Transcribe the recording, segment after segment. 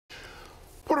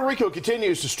Puerto Rico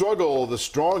continues to struggle, the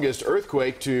strongest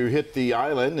earthquake to hit the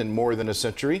island in more than a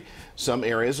century. Some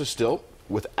areas are still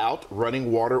without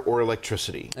running water or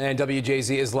electricity. And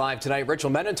WJZ is live tonight. Rachel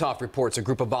Menentoff reports a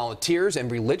group of volunteers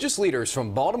and religious leaders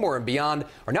from Baltimore and beyond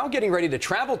are now getting ready to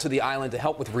travel to the island to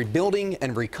help with rebuilding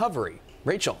and recovery.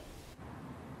 Rachel.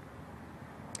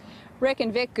 Rick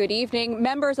and Vic, good evening.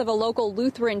 Members of a local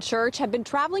Lutheran church have been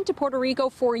traveling to Puerto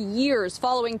Rico for years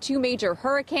following two major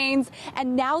hurricanes,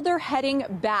 and now they're heading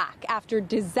back after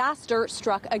disaster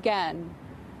struck again.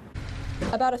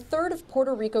 About a third of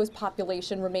Puerto Rico's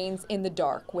population remains in the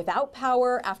dark, without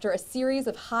power after a series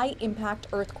of high-impact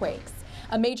earthquakes.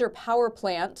 A major power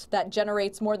plant that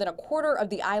generates more than a quarter of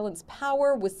the island's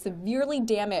power was severely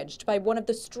damaged by one of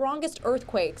the strongest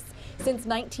earthquakes since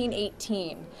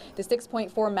 1918. The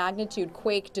 6.4 magnitude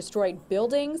quake destroyed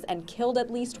buildings and killed at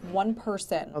least one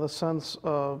person. The sense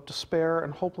of despair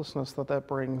and hopelessness that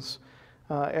brings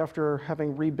after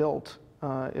having rebuilt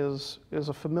is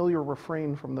a familiar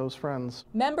refrain from those friends.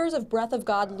 Members of Breath of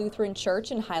God Lutheran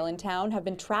Church in Highlandtown have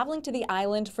been traveling to the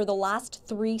island for the last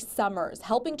 3 summers,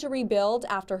 helping to rebuild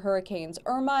after Hurricanes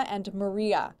Irma and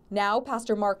Maria. Now,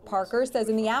 Pastor Mark Parker says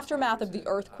in the aftermath of the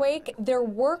earthquake, their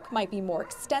work might be more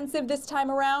extensive this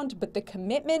time around, but the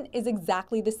commitment is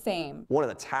exactly the same. One of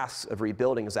the tasks of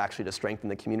rebuilding is actually to strengthen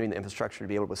the community and the infrastructure to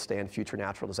be able to withstand future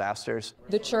natural disasters.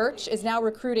 The church is now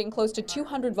recruiting close to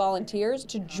 200 volunteers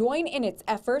to join in its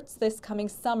efforts this coming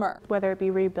summer. Whether it be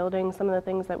rebuilding some of the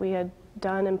things that we had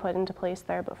done and put into place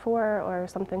there before, or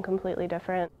something completely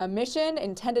different. A mission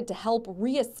intended to help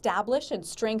reestablish and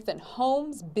strengthen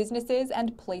homes, businesses,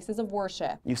 and places of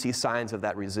worship. You see signs of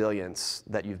that resilience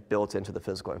that you've built into the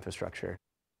physical infrastructure.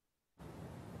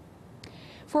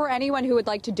 For anyone who would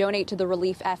like to donate to the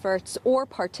relief efforts or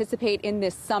participate in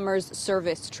this summer's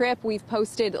service trip, we've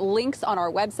posted links on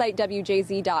our website,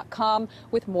 WJZ.com,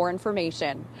 with more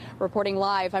information. Reporting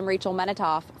live, I'm Rachel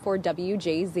Menentoff for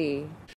WJZ.